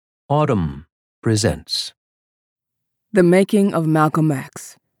Autumn presents The Making of Malcolm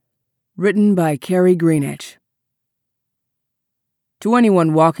X, written by Kerri Greenidge. To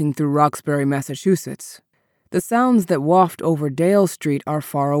anyone walking through Roxbury, Massachusetts, the sounds that waft over Dale Street are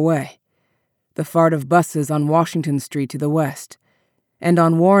far away. The fart of buses on Washington Street to the west, and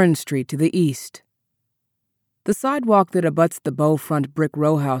on Warren Street to the east. The sidewalk that abuts the bow-front brick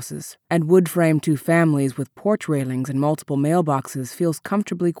row houses and wood-frame two-families with porch railings and multiple mailboxes feels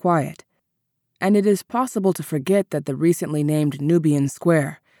comfortably quiet, and it is possible to forget that the recently named Nubian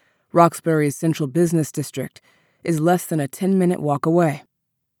Square, Roxbury's central business district, is less than a 10-minute walk away.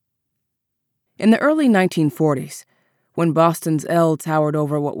 In the early 1940s, when Boston's L towered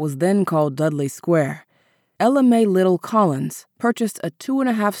over what was then called Dudley Square, Ella Mae Little Collins purchased a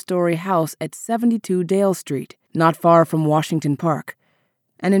 2.5-story house at 72 Dale Street, not far from Washington Park,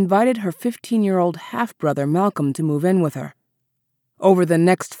 and invited her 15-year-old half-brother Malcolm to move in with her. Over the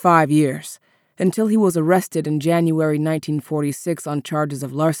next 5 years, until he was arrested in January 1946 on charges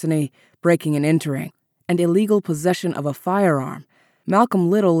of larceny, breaking and entering, and illegal possession of a firearm, Malcolm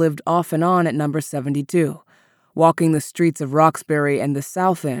Little lived off and on at number 72, walking the streets of Roxbury and the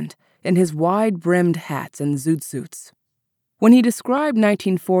South End in his wide-brimmed hats and zoot suits. When he described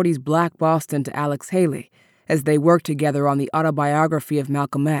 1940s Black Boston to Alex Haley, as they worked together on the autobiography of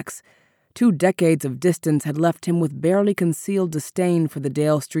Malcolm X, 2 decades of distance had left him with barely concealed disdain for the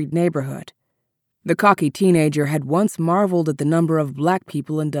Dale Street neighborhood. The cocky teenager had once marveled at the number of black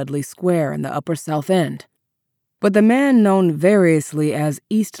people in Dudley Square in the Upper South End. But the man known variously as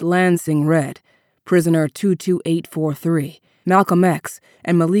East Lansing Red, Prisoner 22843, Malcolm X,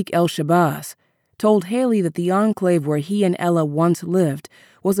 and Malik El-Shabazz, told Haley that the enclave where he and Ella once lived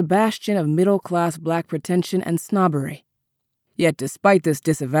was a bastion of middle-class black pretension and snobbery. Yet despite this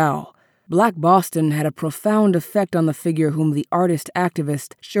disavowal, Black Boston had a profound effect on the figure whom the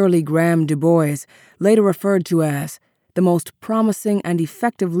artist-activist Shirley Graham Du Bois later referred to as the most promising and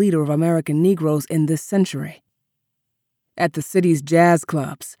effective leader of American Negroes in this century. At the city's jazz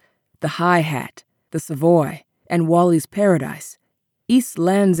clubs, the Hi-Hat, the Savoy, and Wally's Paradise, East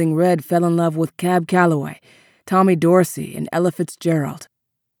Lansing Red fell in love with Cab Calloway, Tommy Dorsey, and Ella Fitzgerald.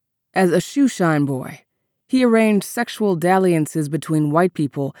 As a shoeshine boy, he arranged sexual dalliances between white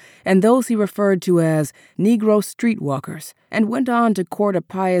people and those he referred to as Negro streetwalkers, and went on to court a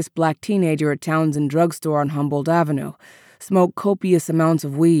pious black teenager at Townsend Drugstore on Humboldt Avenue, smoke copious amounts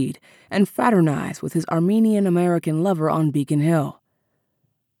of weed, and fraternize with his Armenian-American lover on Beacon Hill.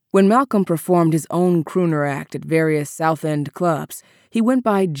 When Malcolm performed his own crooner act at various South End clubs, he went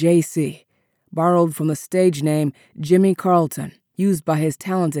by J.C., borrowed from the stage name Jimmy Carlton, used by his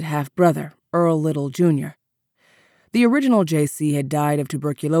talented half-brother, Earl Little, Jr. The original J.C. had died of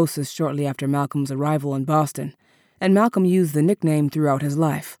tuberculosis shortly after Malcolm's arrival in Boston, and Malcolm used the nickname throughout his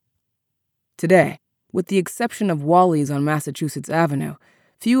life. Today, with the exception of Wally's on Massachusetts Avenue,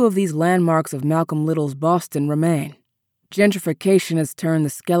 few of these landmarks of Malcolm Little's Boston remain. Gentrification has turned the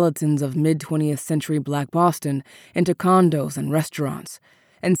skeletons of mid-20th century Black Boston into condos and restaurants,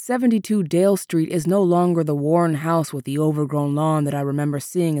 and 72 Dale Street is no longer the worn house with the overgrown lawn that I remember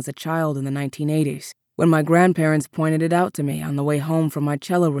seeing as a child in the 1980s, when my grandparents pointed it out to me on the way home from my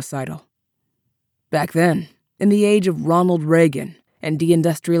cello recital. Back then, in the age of Ronald Reagan and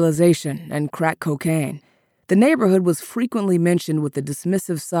deindustrialization and crack cocaine, the neighborhood was frequently mentioned with the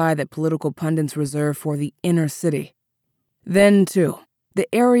dismissive sigh that political pundits reserve for the inner city. Then, too, the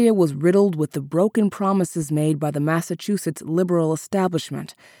area was riddled with the broken promises made by the Massachusetts liberal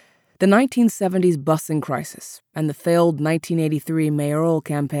establishment. The 1970s busing crisis and the failed 1983 mayoral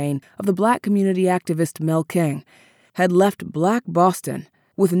campaign of the black community activist Mel King had left Black Boston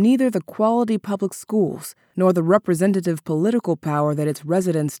with neither the quality public schools nor the representative political power that its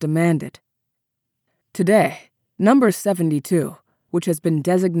residents demanded. Today, number 72, which has been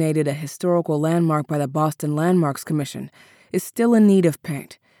designated a historical landmark by the Boston Landmarks Commission, is still in need of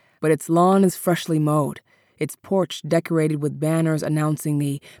paint, but its lawn is freshly mowed, its porch decorated with banners announcing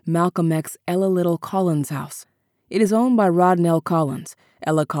the Malcolm X Ella Little Collins house. It is owned by Rodnell Collins,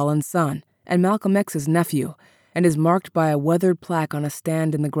 Ella Collins' son, and Malcolm X's nephew, and is marked by a weathered plaque on a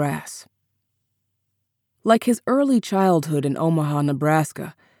stand in the grass. Like his early childhood in Omaha,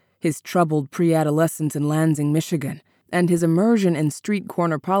 Nebraska, his troubled pre-adolescence in Lansing, Michigan, and his immersion in street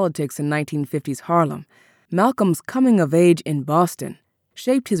corner politics in 1950s Harlem, Malcolm's coming of age in Boston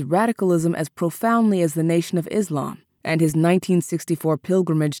shaped his radicalism as profoundly as the Nation of Islam and his 1964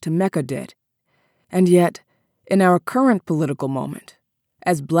 pilgrimage to Mecca did. And yet, in our current political moment,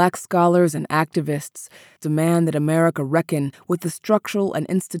 as black scholars and activists demand that America reckon with the structural and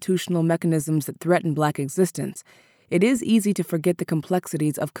institutional mechanisms that threaten black existence, it is easy to forget the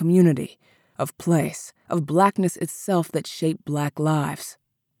complexities of community, of place, of blackness itself that shape Black lives.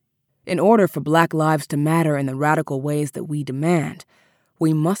 In order for Black lives to matter in the radical ways that we demand,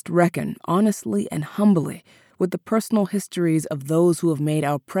 we must reckon honestly and humbly with the personal histories of those who have made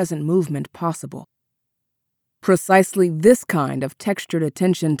our present movement possible. Precisely this kind of textured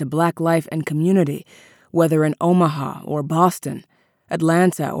attention to Black life and community, whether in Omaha or Boston,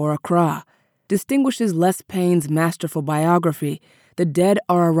 Atlanta or Accra, distinguishes Les Payne's masterful biography, The Dead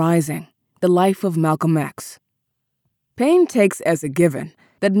Are Arising, The Life of Malcolm X. Payne takes as a given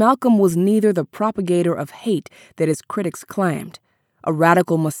that Malcolm was neither the propagator of hate that his critics claimed, a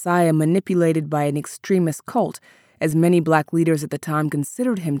radical messiah manipulated by an extremist cult, as many Black leaders at the time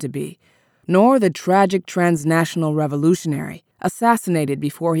considered him to be, nor the tragic transnational revolutionary, assassinated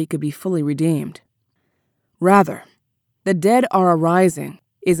before he could be fully redeemed. Rather, The Dead Are Arising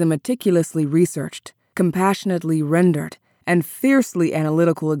is a meticulously researched, compassionately rendered, and fiercely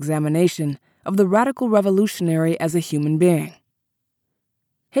analytical examination of the radical revolutionary as a human being.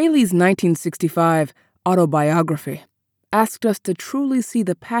 Haley's 1965 autobiography asked us to truly see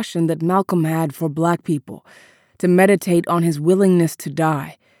the passion that Malcolm had for Black people, to meditate on his willingness to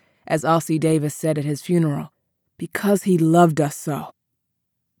die, as Ossie Davis said at his funeral, because he loved us so.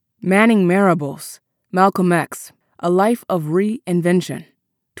 Manning Marable's Malcolm X, A Life of Reinvention,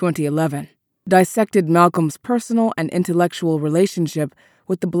 2011, dissected Malcolm's personal and intellectual relationship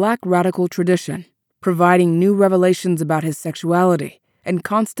with the Black radical tradition, providing new revelations about his sexuality and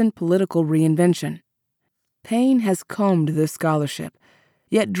constant political reinvention. Payne has combed this scholarship,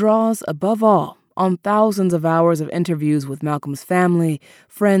 yet draws, above all, on thousands of hours of interviews with Malcolm's family,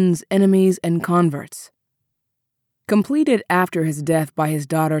 friends, enemies, and converts. Completed after his death by his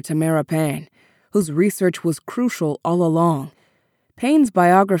daughter Tamara Payne, whose research was crucial all along, Payne's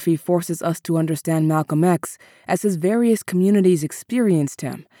biography forces us to understand Malcolm X as his various communities experienced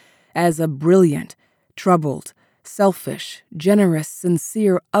him, as a brilliant, troubled, selfish, generous,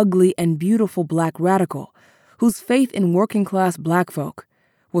 sincere, ugly, and beautiful Black radical whose faith in working-class Black folk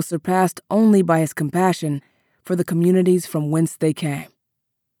was surpassed only by his compassion for the communities from whence they came.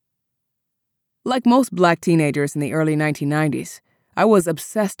 Like most Black teenagers in the early 1990s, I was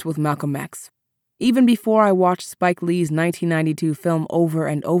obsessed with Malcolm X, even before I watched Spike Lee's 1992 film over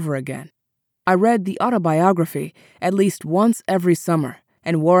and over again. I read the autobiography at least once every summer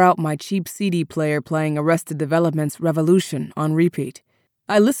and wore out my cheap CD player playing Arrested Development's Revolution on repeat.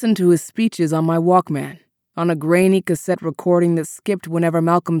 I listened to his speeches on my Walkman, on a grainy cassette recording that skipped whenever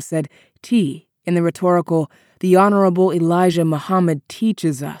Malcolm said T in the rhetorical, "The Honorable Elijah Muhammad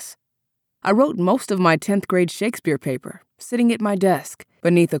teaches us." I wrote most of my 10th grade Shakespeare paper, sitting at my desk,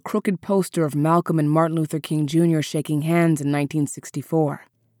 beneath a crooked poster of Malcolm and Martin Luther King Jr. shaking hands in 1964.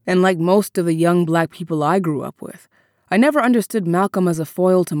 And like most of the young Black people I grew up with, I never understood Malcolm as a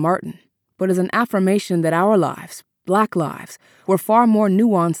foil to Martin, but as an affirmation that our lives, Black lives, were far more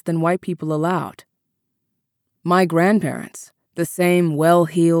nuanced than white people allowed. My grandparents, the same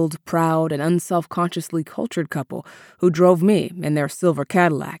well-heeled, proud, and unself-consciously cultured couple who drove me, in their silver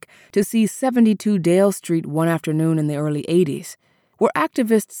Cadillac, to see 72 Dale Street one afternoon in the early 80s, were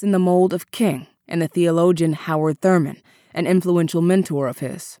activists in the mold of King and the theologian Howard Thurman, an influential mentor of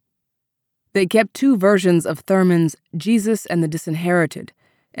his. They kept 2 versions of Thurman's Jesus and the Disinherited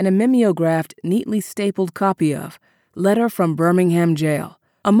and a mimeographed, neatly stapled copy of Letter from Birmingham Jail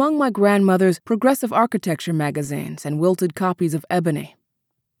among my grandmother's progressive architecture magazines and wilted copies of Ebony.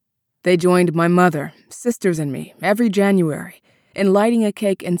 They joined my mother, sisters, and me every January in lighting a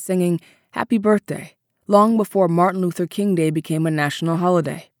cake and singing Happy Birthday long before Martin Luther King Day became a national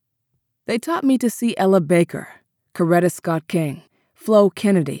holiday. They taught me to see Ella Baker, Coretta Scott King, Flo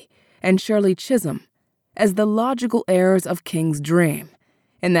Kennedy, and Shirley Chisholm as the logical heirs of King's dream,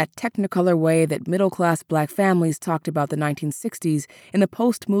 in that technicolor way that middle-class Black families talked about the 1960s in the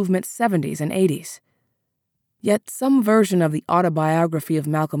post-movement 70s and 80s. Yet some version of the autobiography of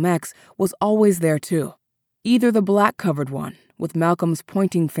Malcolm X was always there too, either the black-covered one with Malcolm's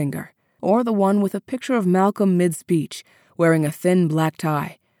pointing finger, or the one with a picture of Malcolm mid-speech, wearing a thin black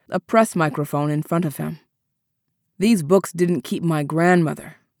tie, a press microphone in front of him. These books didn't keep my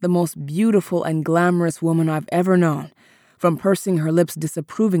grandmother, the most beautiful and glamorous woman I've ever known, from pursing her lips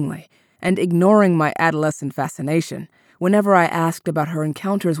disapprovingly and ignoring my adolescent fascination whenever I asked about her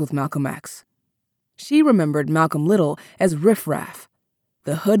encounters with Malcolm X. She remembered Malcolm Little as riffraff,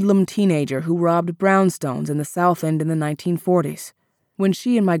 the hoodlum teenager who robbed brownstones in the South End in the 1940s, when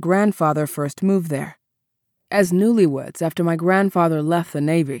she and my grandfather first moved there. As newlyweds after my grandfather left the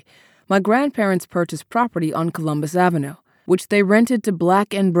Navy, my grandparents purchased property on Columbus Avenue, which they rented to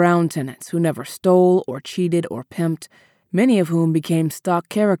black and brown tenants who never stole or cheated or pimped, many of whom became stock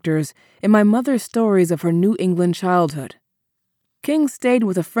characters in my mother's stories of her New England childhood. King stayed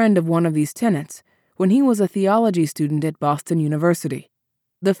with a friend of one of these tenants when he was a theology student at Boston University.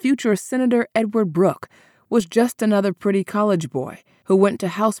 The future Senator Edward Brooke was just another pretty college boy who went to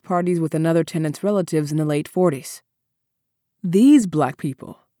house parties with another tenant's relatives in the late 40s. These black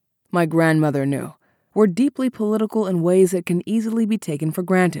people, my grandmother knew, were deeply political in ways that can easily be taken for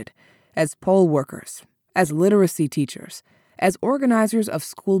granted, as poll workers, as literacy teachers, as organizers of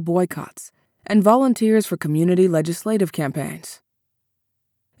school boycotts, and volunteers for community legislative campaigns.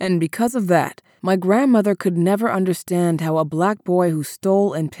 And because of that, my grandmother could never understand how a black boy who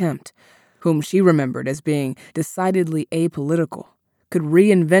stole and pimped, whom she remembered as being decidedly apolitical, could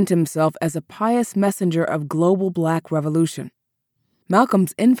reinvent himself as a pious messenger of global black revolution.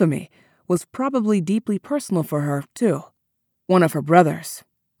 Malcolm's infamy was probably deeply personal for her, too. One of her brothers,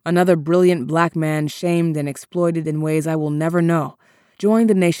 another brilliant black man shamed and exploited in ways I will never know, joined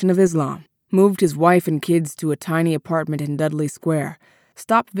the Nation of Islam, moved his wife and kids to a tiny apartment in Dudley Square,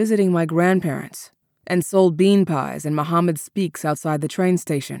 stopped visiting my grandparents, and sold bean pies and Muhammad Speaks outside the train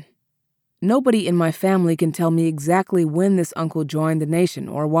station. Nobody in my family can tell me exactly when this uncle joined the Nation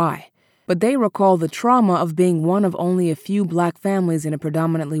or why, but they recall the trauma of being one of only a few black families in a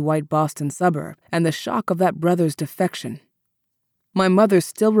predominantly white Boston suburb and the shock of that brother's defection. My mother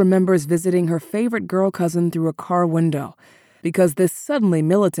still remembers visiting her favorite girl cousin through a car window because this suddenly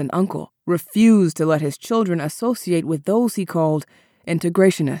militant uncle refused to let his children associate with those he called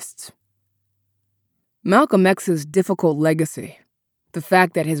integrationists. Malcolm X's difficult legacy, the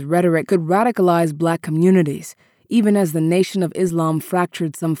fact that his rhetoric could radicalize black communities, even as the Nation of Islam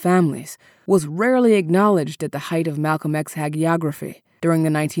fractured some families, was rarely acknowledged at the height of Malcolm X hagiography during the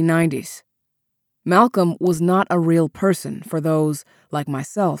 1990s. Malcolm was not a real person for those, like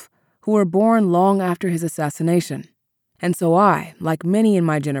myself, who were born long after his assassination. And so I, like many in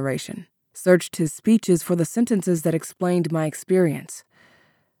my generation, searched his speeches for the sentences that explained my experience.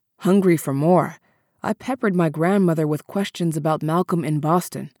 Hungry for more, I peppered my grandmother with questions about Malcolm in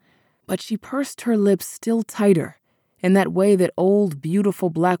Boston, but she pursed her lips still tighter, in that way that old, beautiful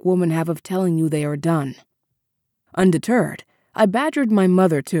black women have of telling you they are done. Undeterred, I badgered my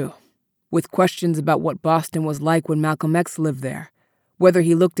mother, too, with questions about what Boston was like when Malcolm X lived there, whether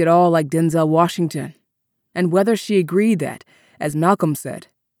he looked at all like Denzel Washington, and whether she agreed that, as Malcolm said,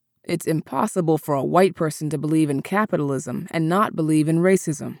 it's impossible for a white person to believe in capitalism and not believe in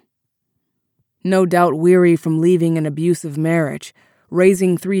racism. No doubt weary from leaving an abusive marriage,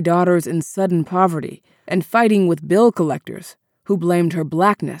 raising 3 daughters in sudden poverty, and fighting with bill collectors who blamed her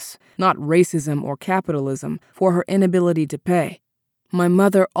blackness, not racism or capitalism, for her inability to pay, my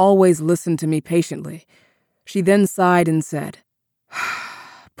mother always listened to me patiently. She then sighed and said,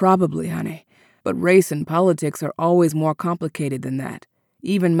 "Probably, honey, but race and politics are always more complicated than that.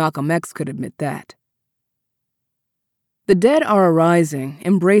 Even Malcolm X could admit that." The Dead Are Arising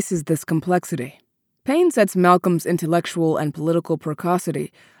embraces this complexity. Paine sets Malcolm's intellectual and political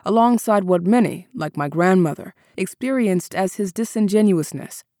precocity alongside what many, like my grandmother, experienced as his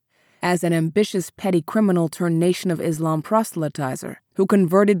disingenuousness, as an ambitious petty criminal turned Nation of Islam proselytizer who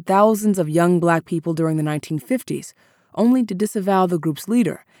converted thousands of young black people during the 1950s, only to disavow the group's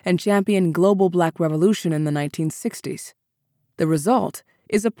leader and champion global black revolution in the 1960s. The result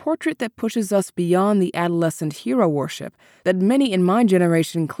is a portrait that pushes us beyond the adolescent hero worship that many in my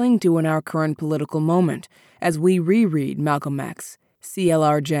generation cling to in our current political moment as we reread Malcolm X,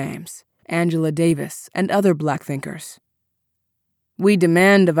 C.L.R. James, Angela Davis, and other black thinkers. We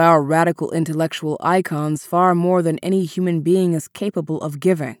demand of our radical intellectual icons far more than any human being is capable of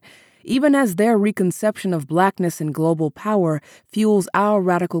giving, even as their reconception of blackness and global power fuels our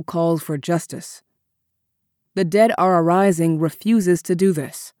radical calls for justice. The Dead Are Arising refuses to do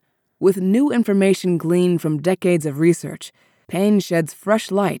this. With new information gleaned from decades of research, Paine sheds fresh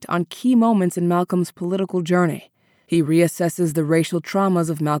light on key moments in Malcolm's political journey. He reassesses the racial traumas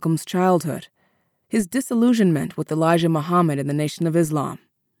of Malcolm's childhood, his disillusionment with Elijah Muhammad and the Nation of Islam,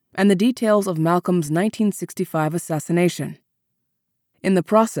 and the details of Malcolm's 1965 assassination. In the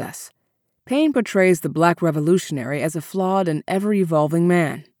process, Paine portrays the black revolutionary as a flawed and ever-evolving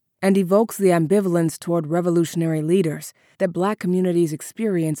man, and evokes the ambivalence toward revolutionary leaders that black communities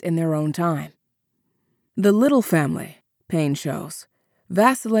experience in their own time. The Little family, Paine shows,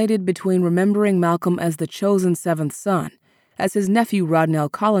 vacillated between remembering Malcolm as the chosen seventh son, as his nephew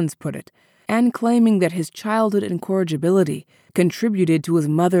Rodnell Collins put it, and claiming that his childhood incorrigibility contributed to his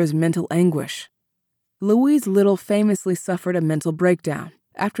mother's mental anguish. Louise Little famously suffered a mental breakdown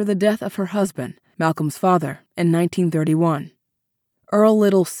after the death of her husband, Malcolm's father, in 1931. Earl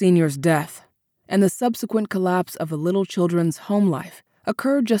Little Sr.'s death and the subsequent collapse of the Little children's home life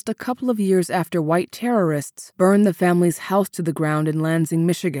occurred just a couple of years after white terrorists burned the family's house to the ground in Lansing,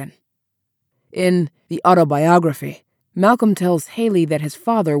 Michigan. In the autobiography, Malcolm tells Haley that his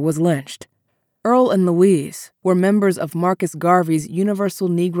father was lynched. Earl and Louise were members of Marcus Garvey's Universal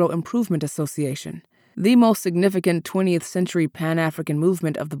Negro Improvement Association, the most significant 20th century Pan-African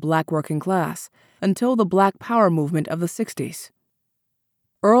movement of the black working class, until the Black Power movement of the 60s.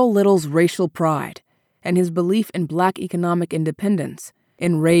 Earl Little's racial pride and his belief in black economic independence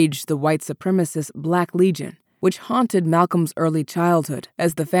enraged the white supremacist Black Legion, which haunted Malcolm's early childhood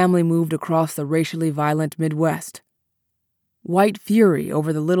as the family moved across the racially violent Midwest. White fury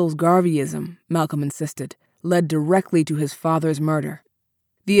over the Little's Garveyism, Malcolm insisted, led directly to his father's murder.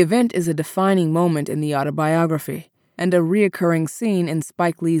 The event is a defining moment in the autobiography and a reoccurring scene in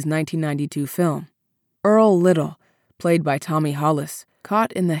Spike Lee's 1992 film. Earl Little, played by Tommy Hollis,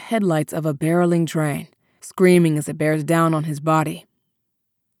 caught in the headlights of a barreling train, screaming as it bears down on his body.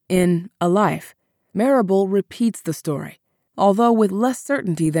 In A Life, Marable repeats the story, although with less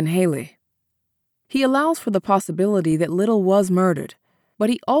certainty than Haley. He allows for the possibility that Little was murdered,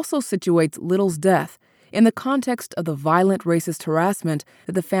 but he also situates Little's death in the context of the violent racist harassment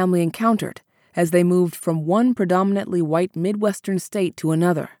that the family encountered as they moved from one predominantly white Midwestern state to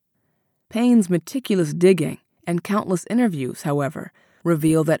another. Payne's meticulous digging and countless interviews, however,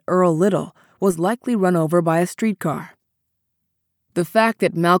 reveal that Earl Little was likely run over by a streetcar. The fact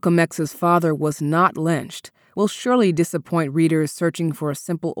that Malcolm X's father was not lynched will surely disappoint readers searching for a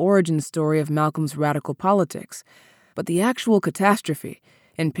simple origin story of Malcolm's radical politics, but the actual catastrophe,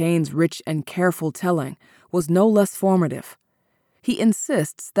 in Payne's rich and careful telling, was no less formative. He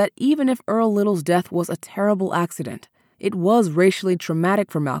insists that even if Earl Little's death was a terrible accident, it was racially traumatic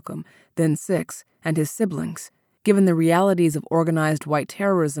for Malcolm, then 6, and his siblings, given the realities of organized white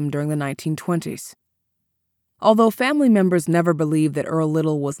terrorism during the 1920s. Although family members never believed that Earl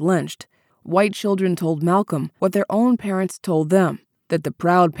Little was lynched, white children told Malcolm what their own parents told them, that the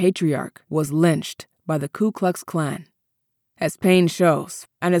proud patriarch was lynched by the Ku Klux Klan. As Payne shows,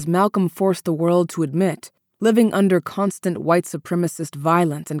 and as Malcolm forced the world to admit, living under constant white supremacist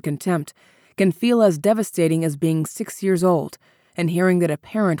violence and contempt can feel as devastating as being 6 years old and hearing that a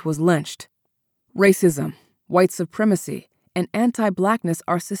parent was lynched. Racism, white supremacy, and anti-blackness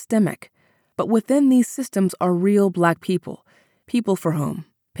are systemic, but within these systems are real black people, people for whom,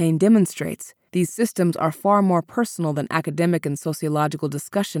 Payne demonstrates, these systems are far more personal than academic and sociological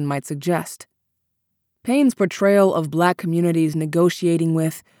discussion might suggest. Payne's portrayal of black communities negotiating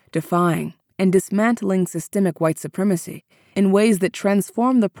with, defying, and dismantling systemic white supremacy in ways that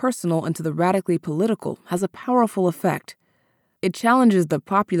transform the personal into the radically political has a powerful effect. It challenges the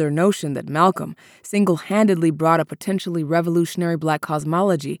popular notion that Malcolm single-handedly brought a potentially revolutionary black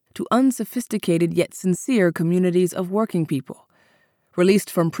cosmology to unsophisticated yet sincere communities of working people. Released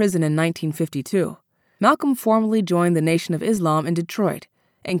from prison in 1952, Malcolm formally joined the Nation of Islam in Detroit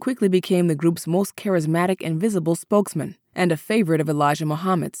and quickly became the group's most charismatic and visible spokesman and a favorite of Elijah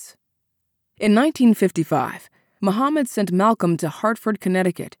Muhammad's. In 1955, Muhammad sent Malcolm to Hartford,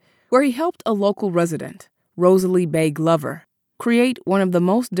 Connecticut, where he helped a local resident, Rosalie Bay Glover, create one of the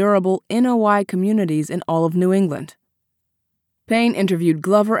most durable NOI communities in all of New England. Payne interviewed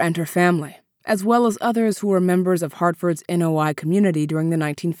Glover and her family, as well as others who were members of Hartford's NOI community during the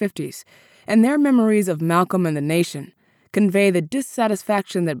 1950s, and their memories of Malcolm and the nation convey the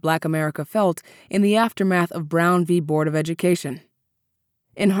dissatisfaction that Black America felt in the aftermath of Brown v. Board of Education.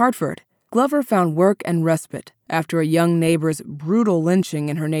 In Hartford, Glover found work and respite after a young neighbor's brutal lynching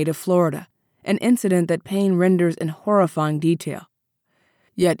in her native Florida, an incident that Payne renders in horrifying detail.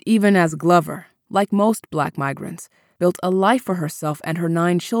 Yet even as Glover, like most black migrants, built a life for herself and her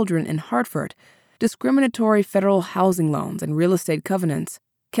 9 children in Hartford, discriminatory federal housing loans and real estate covenants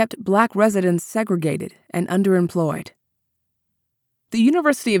kept black residents segregated and underemployed. The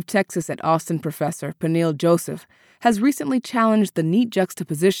University of Texas at Austin professor Peniel Joseph has recently challenged the neat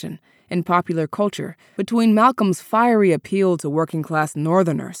juxtaposition in popular culture between Malcolm's fiery appeal to working-class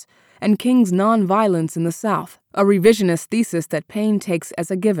Northerners and King's nonviolence in the South, a revisionist thesis that Payne takes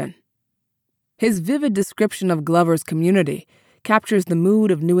as a given. His vivid description of Glover's community captures the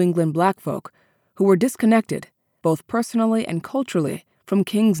mood of New England black folk who were disconnected, both personally and culturally, from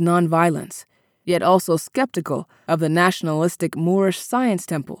King's nonviolence, yet also skeptical of the nationalistic Moorish Science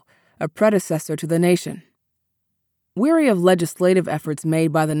Temple, a predecessor to the nation. Weary of legislative efforts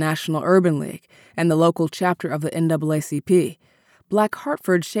made by the National Urban League and the local chapter of the NAACP, Black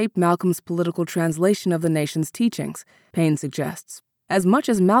Hartford shaped Malcolm's political translation of the nation's teachings, Payne suggests, as much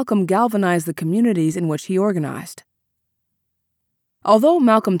as Malcolm galvanized the communities in which he organized. Although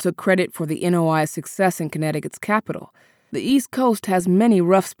Malcolm took credit for the NOI's success in Connecticut's capital, the East Coast has many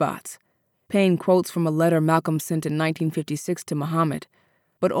rough spots. Paine quotes from a letter Malcolm sent in 1956 to Muhammad,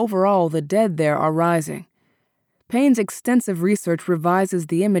 but overall the dead there are rising. Paine's extensive research revises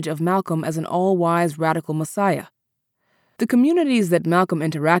the image of Malcolm as an all-wise radical messiah. The communities that Malcolm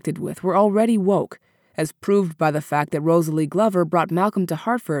interacted with were already woke, as proved by the fact that Rosalie Glover brought Malcolm to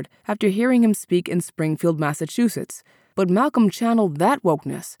Hartford after hearing him speak in Springfield, Massachusetts, but Malcolm channeled that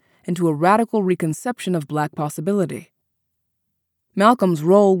wokeness into a radical reconception of Black possibility. Malcolm's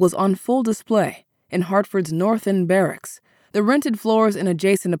role was on full display in Hartford's North End Barracks, the rented floors in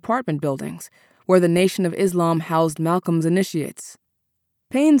adjacent apartment buildings, where the Nation of Islam housed Malcolm's initiates.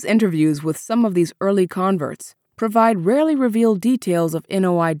 Paine's interviews with some of these early converts provide rarely revealed details of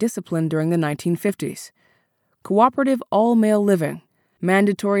NOI discipline during the 1950s. Cooperative all-male living,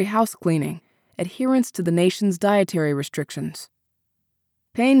 mandatory house cleaning, adherence to the nation's dietary restrictions.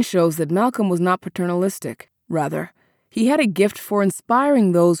 Paine shows that Malcolm was not paternalistic. Rather, he had a gift for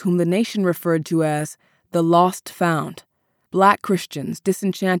inspiring those whom the nation referred to as the lost found, Black Christians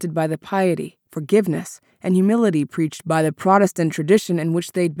disenchanted by the piety, forgiveness, and humility preached by the Protestant tradition in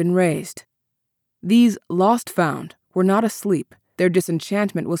which they'd been raised. These lost found were not asleep. Their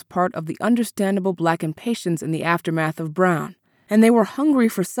disenchantment was part of the understandable Black impatience in the aftermath of Brown, and they were hungry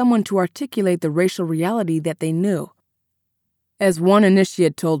for someone to articulate the racial reality that they knew. As one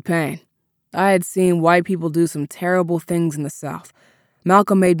initiate told Paine, "I had seen white people do some terrible things in the South.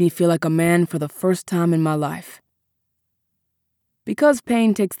 Malcolm made me feel like a man for the first time in my life." Because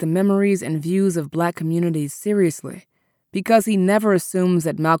Paine takes the memories and views of Black communities seriously, because he never assumes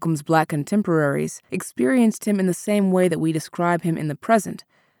that Malcolm's Black contemporaries experienced him in the same way that we describe him in the present,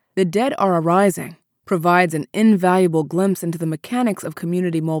 The Dead Are Arising provides an invaluable glimpse into the mechanics of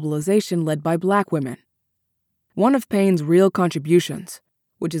community mobilization led by Black women. One of Paine's real contributions,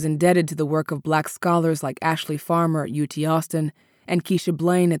 which is indebted to the work of Black scholars like Ashley Farmer at UT Austin and Keisha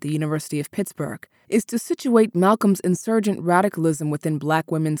Blaine at the University of Pittsburgh, is to situate Malcolm's insurgent radicalism within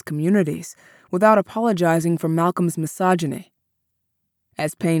Black women's communities without apologizing for Malcolm's misogyny.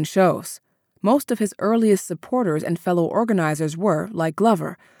 As Paine shows, most of his earliest supporters and fellow organizers were, like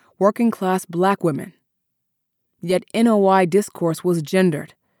Glover, working-class Black women. Yet NOI discourse was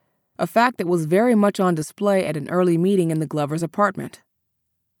gendered, a fact that was very much on display at an early meeting in the Glovers' apartment.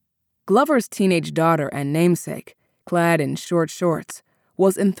 Glover's teenage daughter and namesake, clad in short shorts,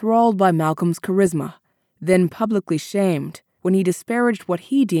 was enthralled by Malcolm's charisma, then publicly shamed when he disparaged what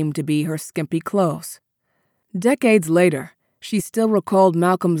he deemed to be her skimpy clothes. Decades later, she still recalled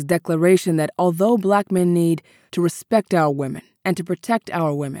Malcolm's declaration that although Black men need to respect our women and to protect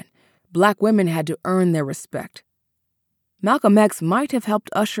our women, Black women had to earn their respect. Malcolm X might have helped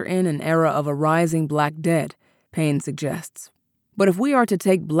usher in an era of a rising Black dead, Paine suggests. But if we are to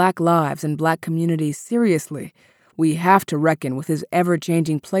take Black lives and Black communities seriously, we have to reckon with his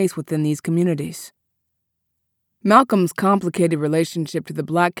ever-changing place within these communities. Malcolm's complicated relationship to the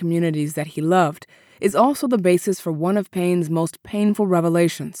Black communities that he loved is also the basis for one of Paine's most painful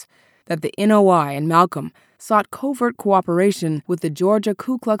revelations, that the NOI and Malcolm sought covert cooperation with the Georgia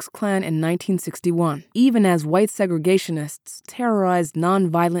Ku Klux Klan in 1961, even as white segregationists terrorized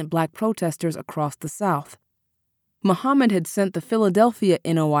nonviolent Black protesters across the South. Muhammad had sent the Philadelphia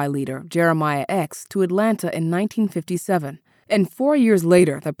NOI leader, Jeremiah X, to Atlanta in 1957, and 4 years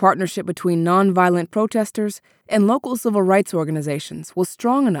later, the partnership between nonviolent protesters and local civil rights organizations was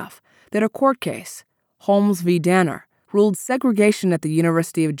strong enough that a court case, Holmes v. Danner, ruled segregation at the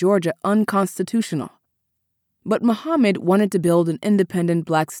University of Georgia unconstitutional. But Muhammad wanted to build an independent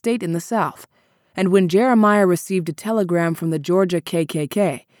Black state in the South, and when Jeremiah received a telegram from the Georgia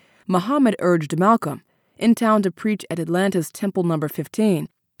KKK, Muhammad urged Malcolm, in town to preach at Atlanta's Temple No. 15,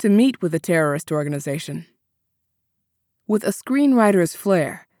 to meet with the terrorist organization. With a screenwriter's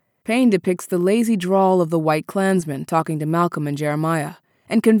flair, Paine depicts the lazy drawl of the white Klansman talking to Malcolm and Jeremiah,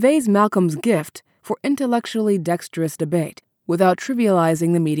 and conveys Malcolm's gift for intellectually dexterous debate without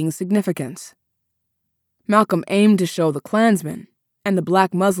trivializing the meeting's significance. Malcolm aimed to show the Klansmen, and the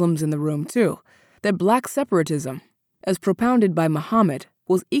Black Muslims in the room too, that Black separatism, as propounded by Muhammad,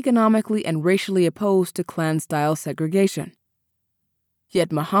 was economically and racially opposed to Klan-style segregation.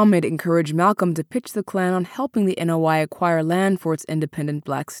 Yet Muhammad encouraged Malcolm to pitch the Klan on helping the NOI acquire land for its independent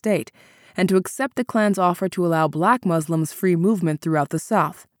Black state, and to accept the Klan's offer to allow Black Muslims free movement throughout the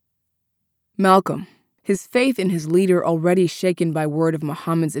South. Malcolm, his faith in his leader already shaken by word of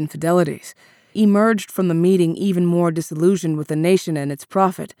Muhammad's infidelities, emerged from the meeting even more disillusioned with the nation and its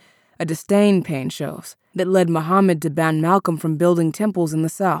prophet, a disdain Paine shows, that led Muhammad to ban Malcolm from building temples in the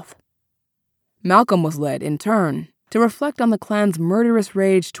South. Malcolm was led, in turn, to reflect on the Klan's murderous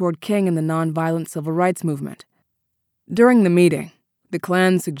rage toward King and the nonviolent civil rights movement. During the meeting, the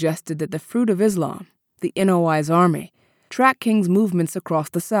Klan suggested that the Fruit of Islam, the NOI's army, track King's movements across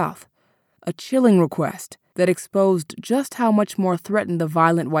the South, a chilling request that exposed just how much more threatened the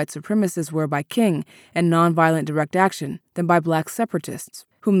violent white supremacists were by King and nonviolent direct action than by black separatists,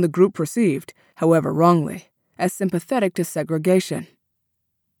 whom the group perceived, however wrongly, as sympathetic to segregation.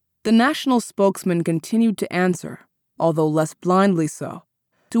 The national spokesman continued to answer, although less blindly so,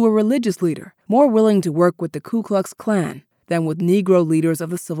 to a religious leader more willing to work with the Ku Klux Klan than with Negro leaders of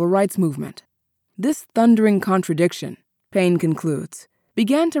the civil rights movement. This thundering contradiction, Paine concludes,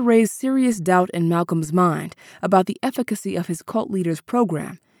 began to raise serious doubt in Malcolm's mind about the efficacy of his cult leader's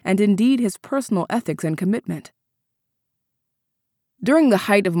program and indeed his personal ethics and commitment. During the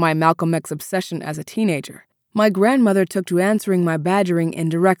height of my Malcolm X obsession as a teenager, my grandmother took to answering my badgering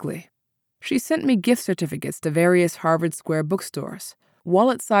indirectly. She sent me gift certificates to various Harvard Square bookstores,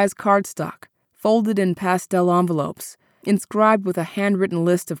 wallet-sized cardstock, folded in pastel envelopes, inscribed with a handwritten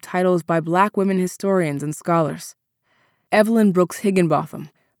list of titles by Black women historians and scholars. Evelyn Brooks Higginbotham,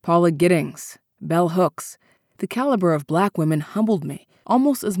 Paula Giddings, Bell Hooks. The caliber of Black women humbled me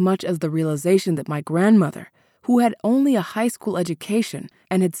almost as much as the realization that my grandmother, who had only a high school education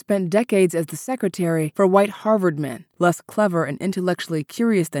and had spent decades as the secretary for white Harvard men, less clever and intellectually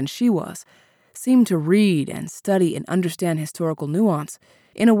curious than she was, seemed to read and study and understand historical nuance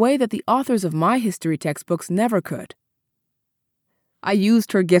in a way that the authors of my history textbooks never could. I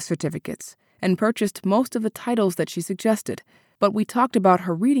used her gift certificates and purchased most of the titles that she suggested, but we talked about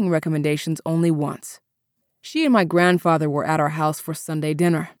her reading recommendations only once. She and my grandfather were at our house for Sunday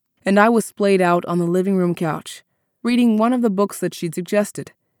dinner, and I was splayed out on the living room couch, reading one of the books that she'd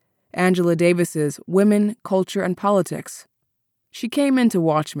suggested, Angela Davis's Women, Culture, and Politics. She came in to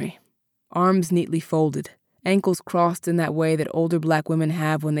watch me, arms neatly folded, ankles crossed in that way that older Black women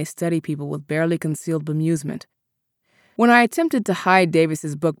have when they study people with barely concealed bemusement. When I attempted to hide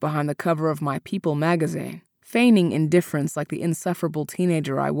Davis's book behind the cover of my People magazine, feigning indifference like the insufferable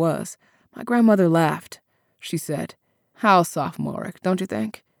teenager I was, my grandmother laughed. She said, "How sophomoric, don't you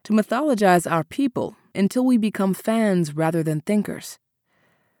think? To mythologize our people until we become fans rather than thinkers."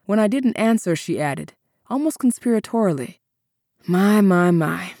 When I didn't answer, she added, almost conspiratorially,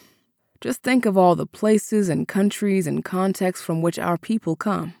 My. Just think of all the places and countries and contexts from which our people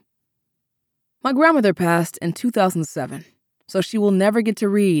come." My grandmother passed in 2007, so she will never get to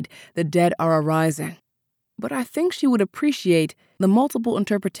read The Dead Are Arising. But I think she would appreciate the multiple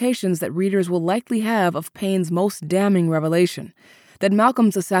interpretations that readers will likely have of Paine's most damning revelation, that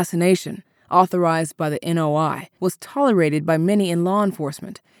Malcolm's assassination, authorized by the NOI, was tolerated by many in law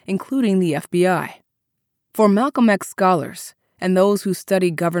enforcement, including the FBI. For Malcolm X scholars, and those who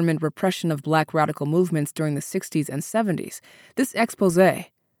study government repression of Black radical movements during the 60s and 70s, this exposé,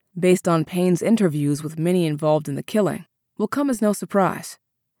 based on Paine's interviews with many involved in the killing, will come as no surprise.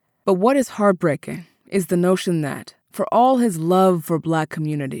 But what is heartbreaking is the notion that, for all his love for Black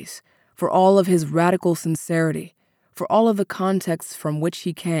communities, for all of his radical sincerity, for all of the contexts from which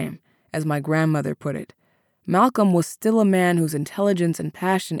he came, as my grandmother put it, Malcolm was still a man whose intelligence and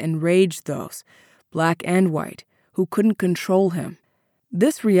passion enraged those, Black and white, who couldn't control him.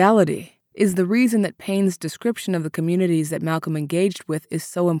 This reality is the reason that Paine's description of the communities that Malcolm engaged with is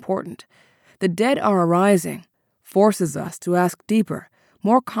so important. The Dead Are Arising forces us to ask deeper,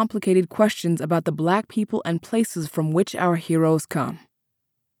 more complicated questions about the Black people and places from which our heroes come.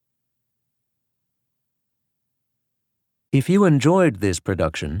 If you enjoyed this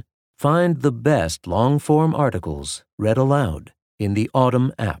production, find the best long-form articles read aloud in the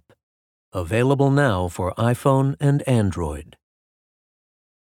Autumn app, available now for iPhone and Android.